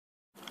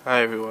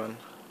Hi everyone.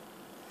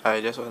 I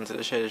just wanted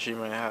to share the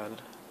dream I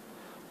had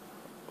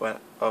when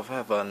of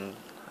heaven.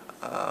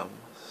 Um,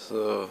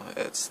 so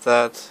it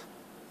started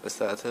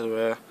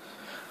where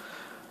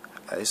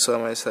I saw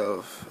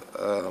myself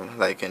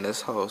like in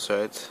this house,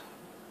 right?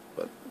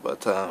 But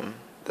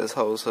this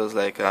house was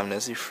like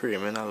there's the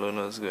framing alone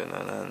was going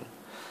on, and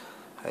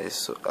I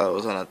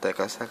was on a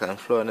second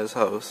floor in this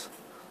house,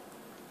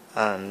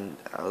 and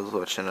I was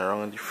watching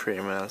around the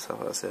framing and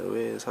stuff. I said,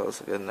 "Wait, this house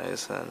looking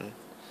nice and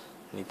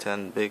neat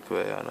and big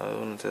way," and I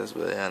noticed,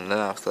 but and then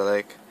after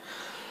I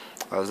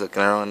was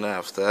looking around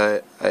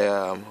after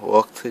I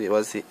walked to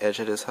the edge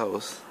of this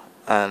house,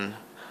 and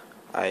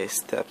I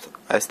stepped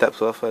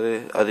off of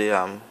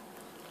the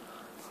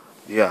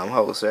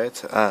house,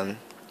 right, and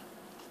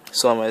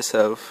saw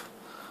myself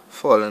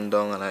falling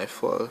down, and I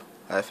fell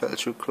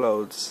through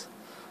clouds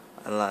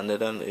and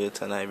landed on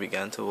earth, and I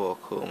began to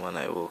walk home, and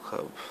I woke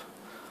up.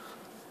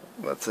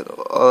 But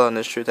all on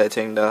the street, I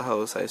think the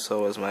house I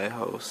saw was my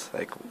house.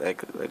 Like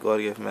God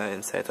gave me an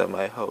insight of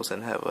my house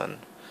in heaven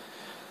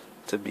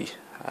to be.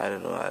 I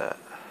don't know.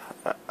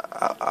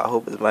 I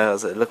hope it's my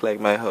house. It looked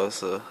like my house,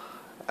 so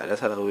I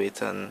just had to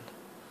wait and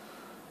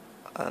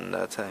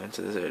that time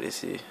to really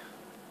see.